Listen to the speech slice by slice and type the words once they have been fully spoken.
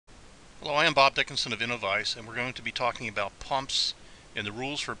Hello, I am Bob Dickinson of InnoVice, and we're going to be talking about pumps and the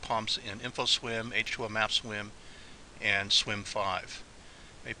rules for pumps in InfoSWM, H2MMAppSWM, and SWM5.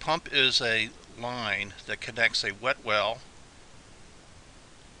 A pump is a line that connects a wet well,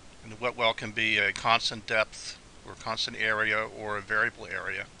 and the wet well can be a constant depth or constant area or a variable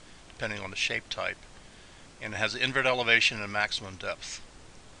area, depending on the shape type, and it has an invert elevation and a maximum depth.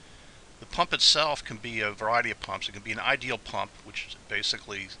 The pump itself can be a variety of pumps. It can be an ideal pump, which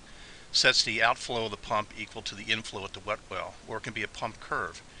basically sets the outflow of the pump equal to the inflow at the wet well, or it can be a pump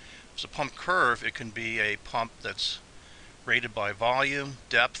curve. If it's a pump curve, it can be a pump that's rated by volume,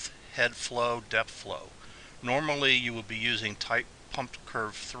 depth, head flow, depth flow. Normally you will be using type pump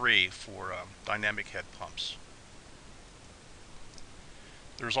curve 3 for dynamic head pumps.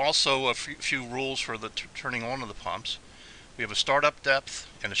 There's also a few rules for the turning on of the pumps. We have a startup depth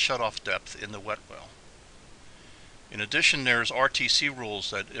and a shutoff depth in the wet well. In addition, there's Rtc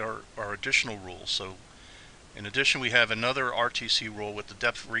rules that are additional rules. So in addition, we have another Rtc rule. With the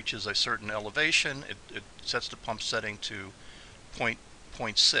depth reaches a certain elevation, it sets the pump setting to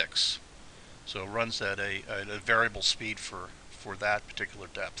 0.6. So it runs at a variable speed for that particular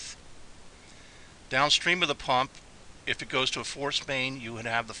depth. Downstream of the pump, if it goes to a force main, you would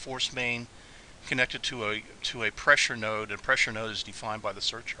have the force main connected to a pressure node, and pressure node is defined by the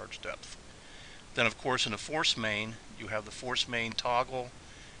surcharge depth. Then, of course, in a force main, you have the force main toggle,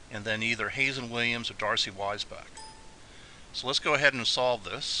 and then either Hazen-Williams or Darcy-Weisbach. So let's go ahead and solve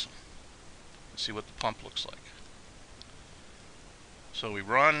this and see what the pump looks like. So we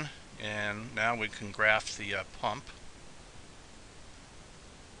run, and now we can graph the pump.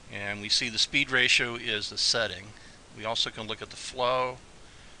 And we see the speed ratio is the setting. We also can look at the flow,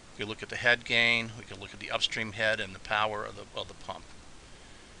 we can look at the head gain, we can look at the upstream head and the power of the pump.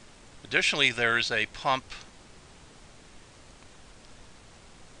 Additionally, there is a pump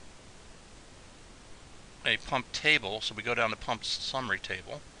table. So we go down the pump summary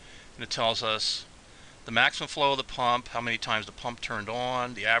table, and it tells us the maximum flow of the pump, how many times the pump turned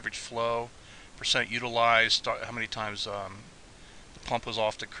on, the average flow, percent utilized, how many times the pump was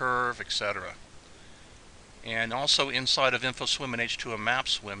off the curve, etc. And also inside of InfoSWM and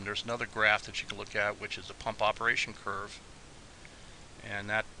H2MMAppSWM, there's another graph that you can look at, which is the pump operation curve. And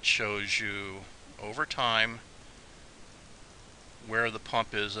that shows you over time where the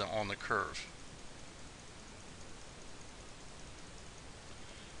pump is on the curve.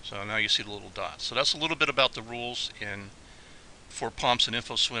 So now you see the little dots. So that's a little bit about the rules for pumps in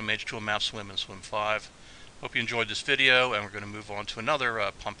InfoSWM, H2MMAppSWM, and SWM5. Hope you enjoyed this video, and we're going to move on to another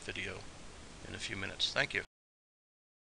pump video in a few minutes. Thank you.